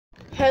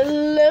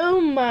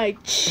Hello, my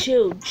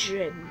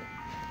children.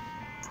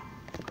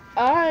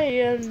 I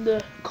am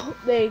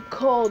they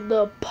call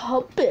the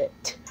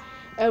puppet,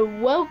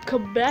 and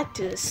welcome back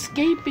to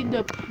Escaping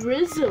the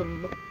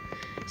Prism.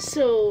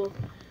 So,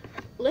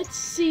 let's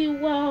see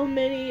how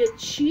many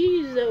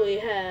cheese that we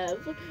have.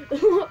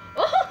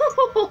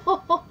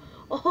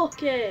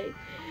 Okay.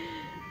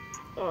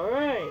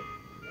 Alright.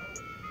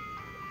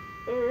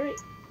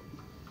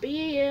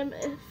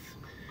 BAMF.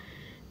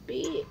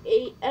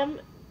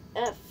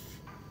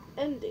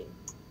 Ending.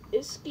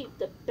 Escape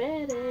the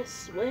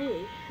badass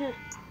way.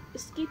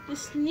 Escape the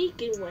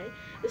sneaking way.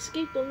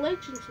 Escape the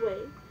legends way.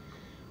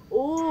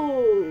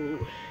 Oh.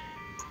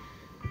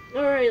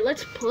 Alright,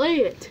 let's play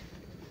it.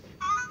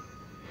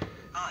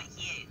 Oh,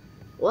 you.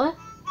 What?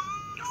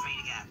 You're free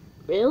to go.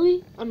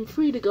 Really? I'm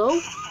free to go?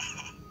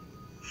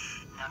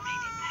 Not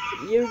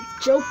really. You're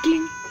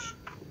joking?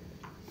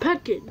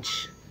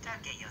 Package.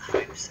 Don't get your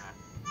hopes up.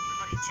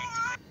 You've already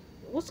checked it.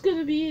 What's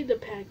gonna be in the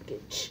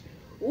package?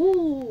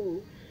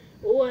 Ooh.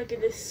 Oh, I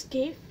can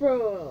escape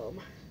from.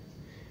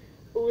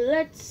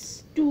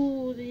 Let's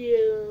do the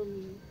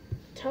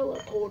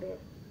teleporter.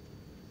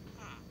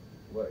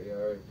 What, you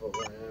already put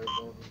one in or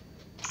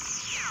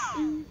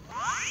something?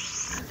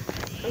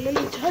 I'm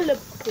gonna be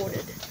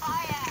teleported.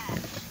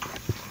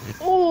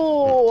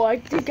 Oh, I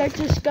think I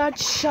just got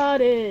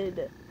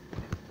shotted.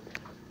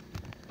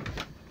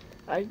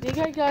 I think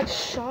I got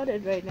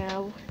shotted right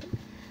now.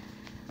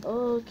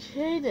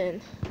 Okay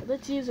then,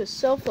 let's use a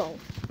cell phone.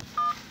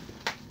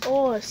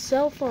 Oh, a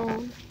cell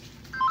phone.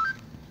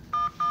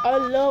 I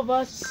love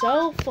a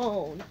cell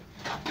phone.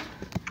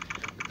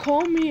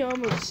 Call me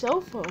on my cell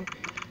phone.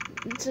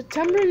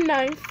 September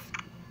 9th,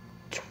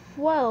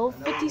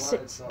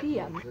 12:56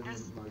 p.m.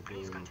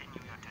 Please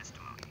continue your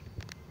testimony.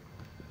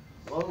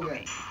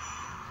 Logan,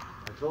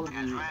 I told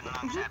As you. riding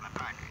alongside my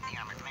partner, the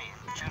armored man,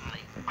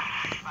 suddenly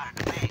spotted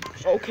the bag.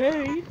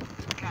 Okay.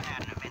 Got out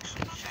and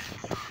eventually decided to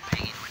throw the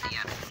bag in with the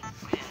other.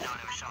 We didn't know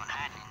there was someone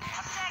hiding in there.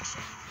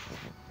 Objection!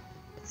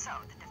 So,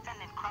 the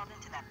defendant crawled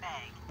into that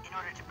bag in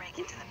order to break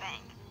into the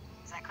bank.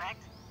 Is that correct?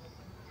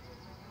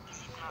 Is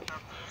it not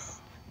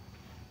obvious?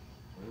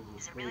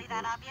 Is it really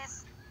that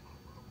obvious?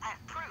 I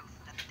have proof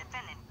that the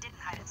defendant didn't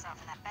hide himself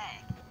in that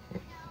bag.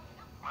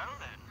 Well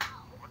then,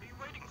 what are you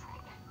waiting for?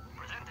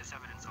 Present this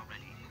evidence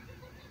already.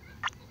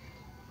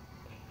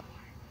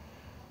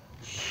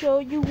 Show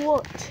you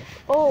what?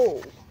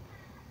 Oh.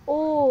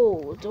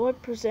 Oh, do I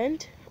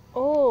present?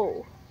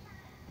 Oh.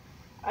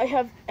 I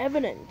have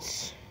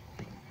evidence.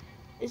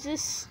 Is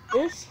this?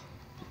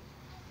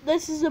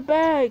 This is a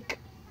bag.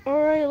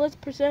 Alright, let's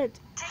present.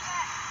 Take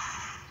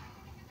that!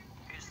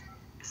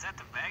 Is that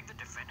the bag the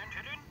defendant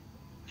hid in?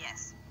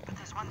 Yes, but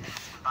there's one thing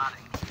that's been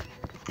bothering me.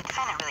 If the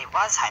defendant really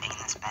was hiding in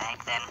this bag,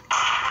 then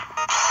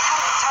how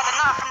did he tie the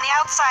knot from the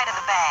outside of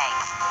the bag?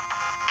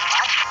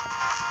 What?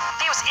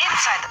 If he was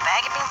inside the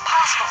bag, it'd be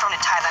impossible for him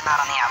to tie that knot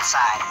on the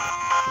outside.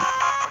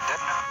 But then,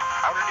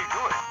 how did he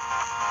do it?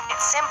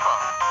 It's simple.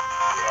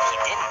 He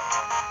didn't.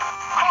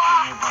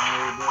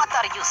 What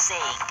are you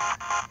saying?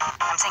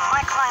 I'm saying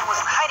my client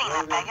wasn't hiding in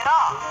that bag at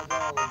all.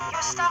 He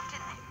was stuffed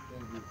in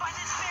there by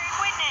this very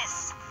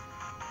witness.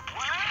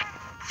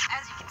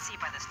 As you can see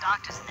by this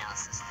doctor's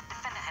analysis, the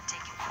defendant had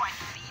taken quite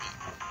a beating.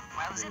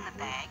 While he was in the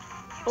bag,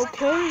 he was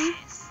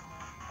unconscious.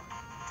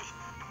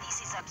 This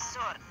is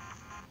absurd.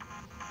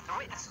 The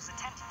witness was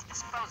attempting to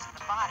dispose of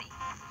the body.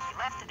 He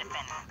left the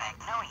defendant in the bag,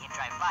 knowing he'd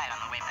drive by it on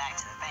the way back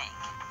to the bank.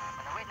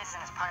 When the witness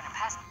and his partner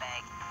passed the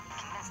bag, he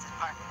convinced his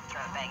partner to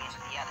throw the bag in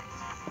with the others.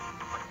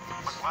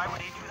 But why would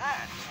he do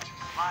that?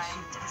 Why,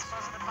 to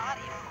dispose of the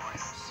body, of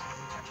course.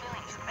 There are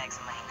millions of bags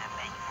of money in that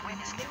bank. The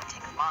witness knew it would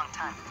take a long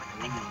time before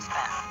the victim was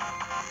found.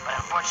 But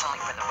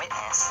unfortunately for the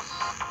witness,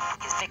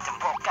 his victim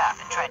woke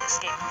up and tried to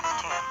escape from his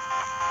tomb.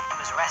 He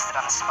was arrested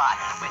on the spot,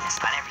 and the witness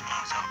thought everything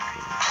was over.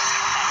 He's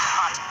going back to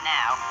haunt him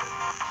now.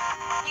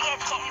 You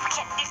guys can't do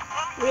this.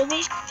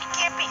 Really? It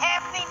can't be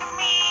happening to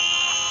me.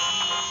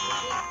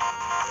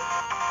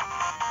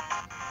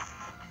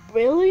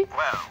 Really?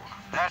 Well,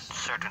 that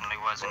certainly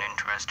was an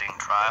interesting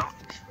trial.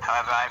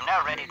 However, I am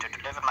now ready to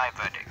deliver my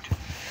verdict.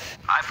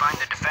 I find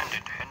the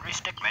defendant, Henry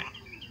Stickmin,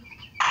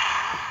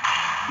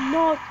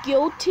 Not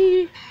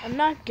guilty? I'm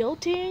not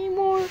guilty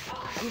anymore?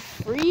 I'm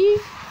free?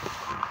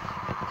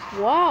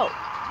 Wow.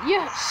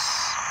 Yes.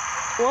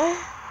 What?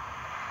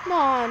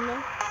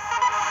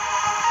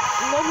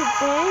 Another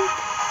bank?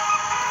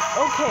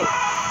 Okay.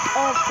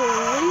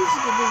 Please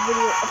give the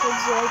video a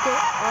thumbs like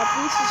it.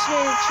 Please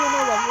subscribe to the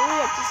channel. I'm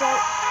really up to that.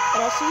 And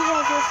I'll see you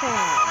guys next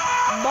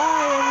time.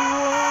 Bye,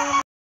 everyone.